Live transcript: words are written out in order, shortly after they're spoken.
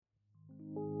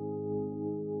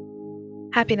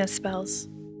Happiness Spells.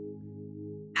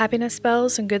 Happiness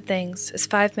Spells and Good Things is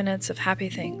 5 minutes of happy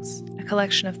things, a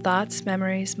collection of thoughts,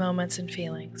 memories, moments, and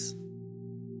feelings.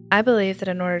 I believe that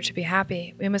in order to be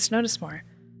happy, we must notice more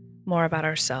about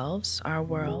ourselves, our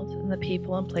world, and the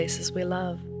people and places we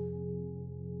love.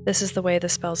 This is the way the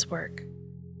spells work.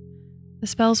 The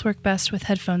spells work best with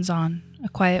headphones on, a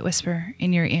quiet whisper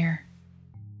in your ear.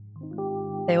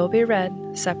 They will be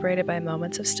read, separated by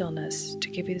moments of stillness, to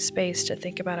give you the space to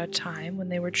think about a time when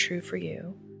they were true for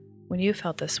you, when you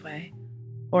felt this way,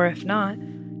 or if not,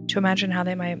 to imagine how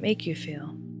they might make you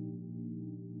feel.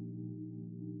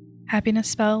 Happiness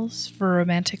spells for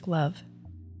romantic love.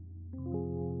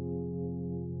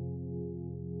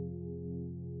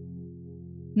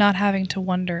 Not having to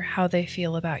wonder how they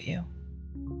feel about you.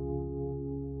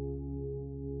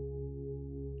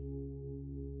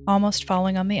 Almost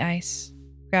falling on the ice,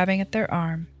 grabbing at their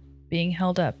arm, being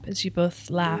held up as you both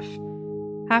laugh,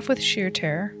 half with sheer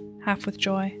terror, half with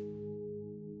joy.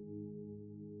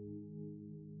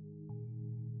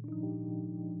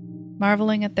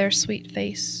 Marveling at their sweet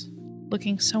face,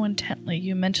 looking so intently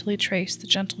you mentally trace the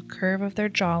gentle curve of their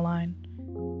jawline.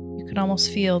 You can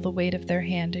almost feel the weight of their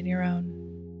hand in your own.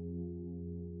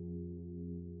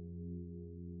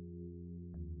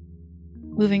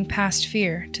 Moving past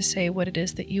fear to say what it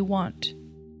is that you want,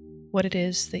 what it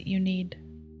is that you need.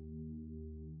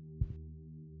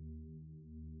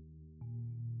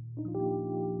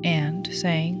 And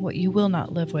saying what you will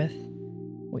not live with,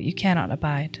 what you cannot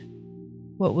abide,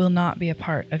 what will not be a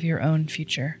part of your own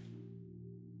future.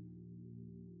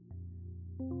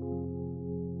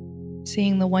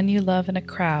 Seeing the one you love in a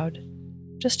crowd,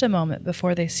 just a moment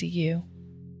before they see you,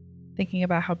 thinking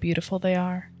about how beautiful they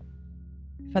are,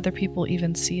 if other people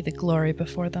even see the glory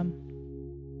before them.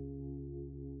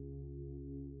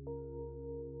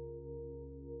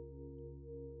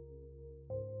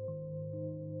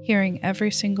 Hearing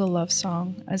every single love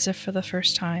song as if for the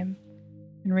first time,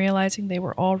 and realizing they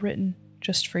were all written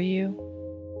just for you,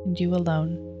 and you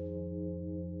alone.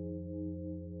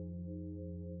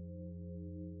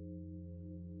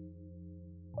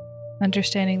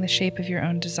 Understanding the shape of your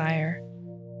own desire,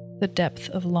 the depth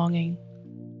of longing,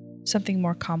 something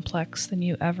more complex than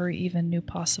you ever even knew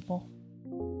possible.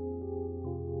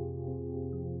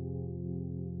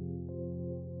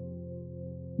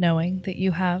 Knowing that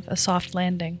you have a soft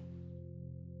landing.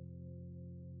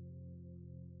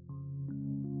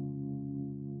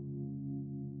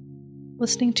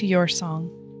 Listening to your song,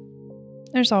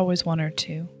 there's always one or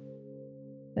two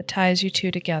that ties you two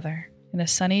together in a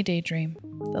sunny daydream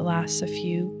that lasts a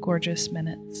few gorgeous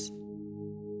minutes.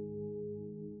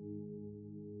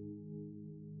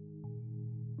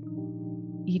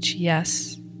 Each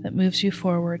yes that moves you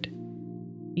forward,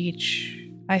 each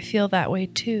I feel that way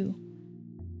too,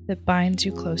 that binds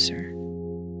you closer.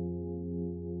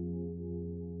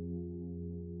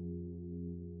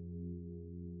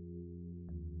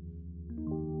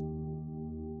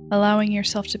 Allowing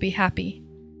yourself to be happy,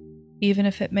 even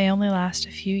if it may only last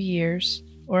a few years,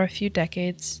 or a few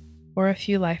decades, or a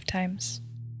few lifetimes.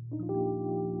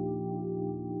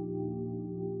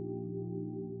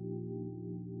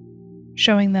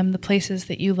 Showing them the places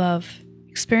that you love,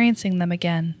 experiencing them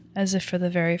again as if for the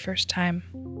very first time.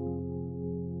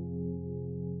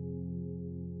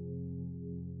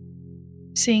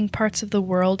 Seeing parts of the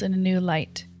world in a new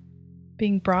light,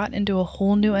 being brought into a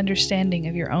whole new understanding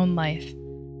of your own life,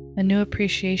 a new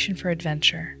appreciation for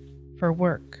adventure, for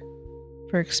work,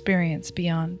 for experience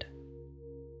beyond.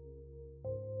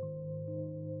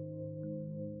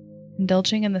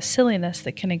 Indulging in the silliness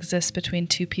that can exist between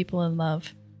two people in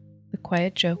love, the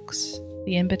quiet jokes,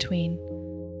 the in-between,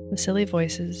 the silly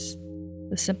voices,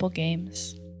 the simple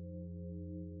games.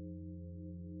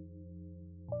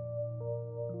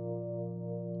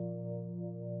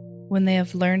 When they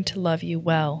have learned to love you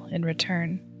well in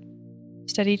return,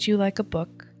 studied you like a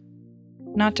book,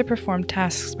 not to perform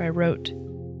tasks by rote,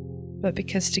 but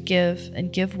because to give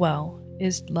and give well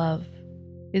is love,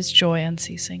 is joy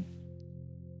unceasing.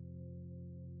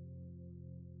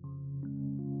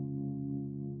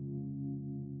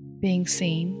 Being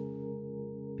seen,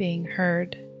 being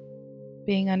heard,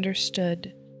 being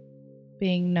understood,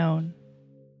 being known,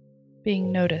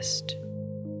 being noticed,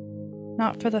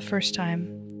 not for the first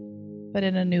time, but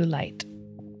in a new light.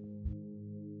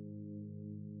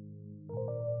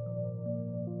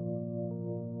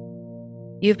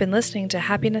 You've been listening to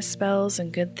Happiness Spells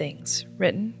and Good Things,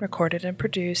 written, recorded, and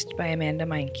produced by Amanda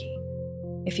Meinke.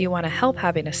 If you want to help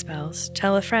Happiness Spells,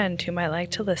 tell a friend who might like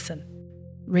to listen.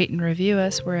 Rate and review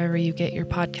us wherever you get your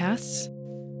podcasts.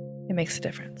 It makes a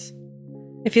difference.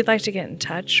 If you'd like to get in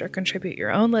touch or contribute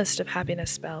your own list of happiness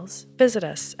spells, visit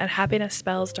us at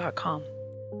happinessspells.com.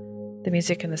 The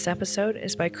music in this episode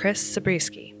is by Chris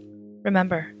Zabriskie.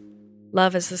 Remember,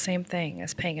 love is the same thing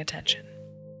as paying attention.